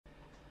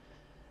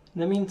In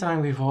the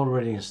meantime, we've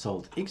already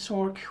installed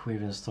Xorg,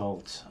 we've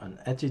installed an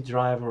ETI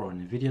driver or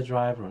NVIDIA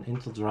driver, an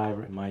Intel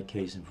driver. In my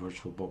case, in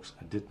VirtualBox,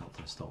 I did not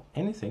install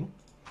anything.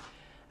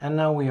 And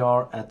now we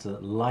are at the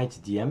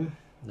lightdm,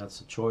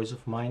 that's a choice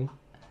of mine.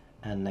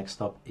 And next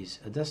up is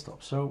a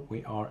desktop. So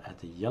we are at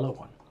the yellow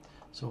one.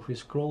 So if we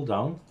scroll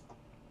down,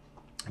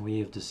 we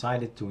have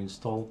decided to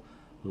install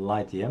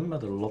lightdm,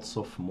 but there are lots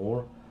of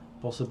more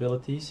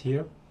possibilities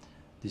here.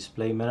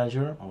 Display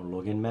manager or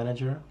login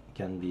manager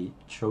can be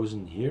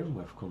chosen here.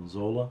 We have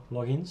console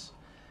logins,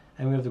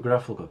 and we have the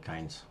graphical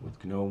kinds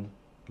with GNOME,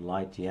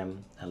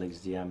 lightdm,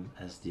 LXDM,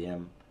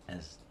 SDM,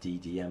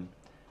 SDDM,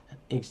 and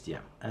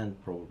XDM,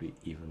 and probably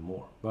even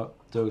more. But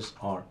those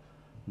are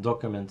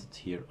documented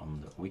here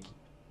on the wiki.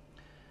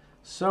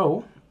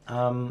 So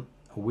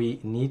we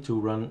need to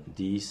run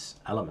these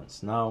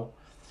elements. Now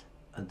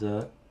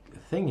the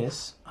thing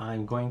is,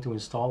 I'm going to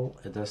install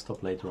a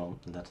desktop later on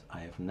that I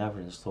have never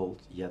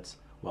installed yet.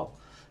 Well,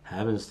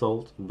 have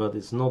installed, but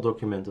it's not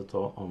documented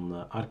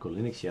on Arco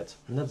Linux yet,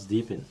 and that's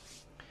Deepin.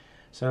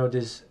 So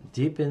this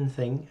Deepin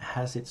thing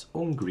has its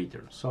own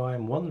greeter, so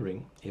I'm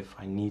wondering if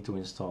I need to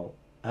install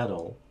at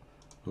all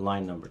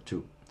line number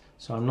 2.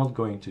 So I'm not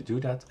going to do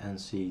that and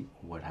see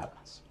what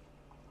happens.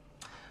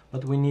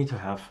 But we need to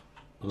have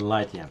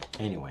lightdm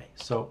anyway,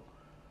 so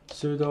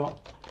sudo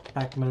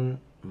pacman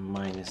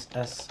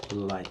 -s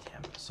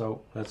lightdm.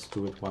 So let's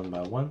do it one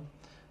by one.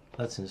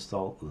 Let's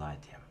install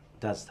lightdm.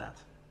 That's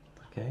that.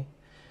 Okay.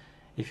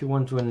 If you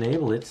want to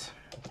enable it,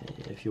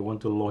 if you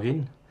want to log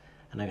in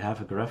and I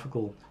have a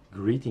graphical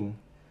greeting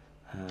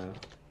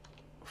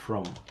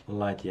from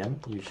lightdm,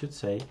 you should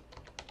say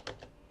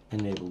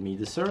enable me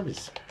the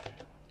service.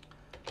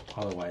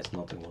 Otherwise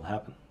nothing will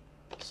happen.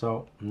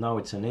 So now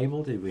it's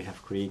enabled. We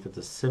have created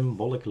a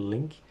symbolic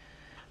link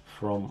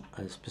from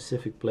a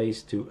specific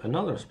place to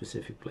another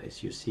specific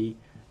place. You see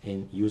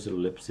in user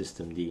lib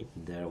systemd,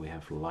 there we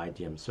have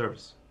lightdm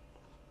service.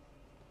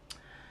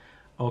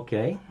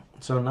 Okay,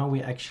 so now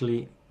we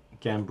actually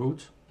can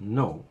boot.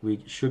 No,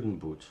 we shouldn't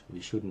boot.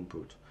 We shouldn't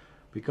boot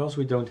because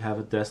we don't have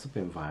a desktop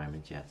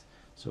environment yet.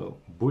 So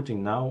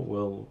booting now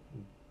will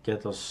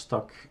get us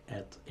stuck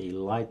at a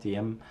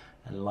lightdm,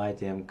 and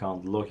lightdm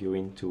can't log you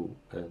into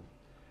a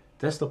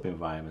desktop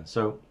environment.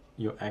 So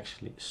you're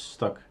actually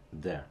stuck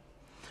there.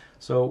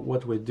 So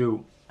what we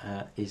do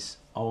is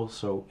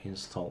also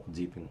install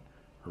Deepin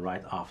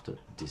right after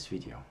this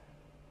video.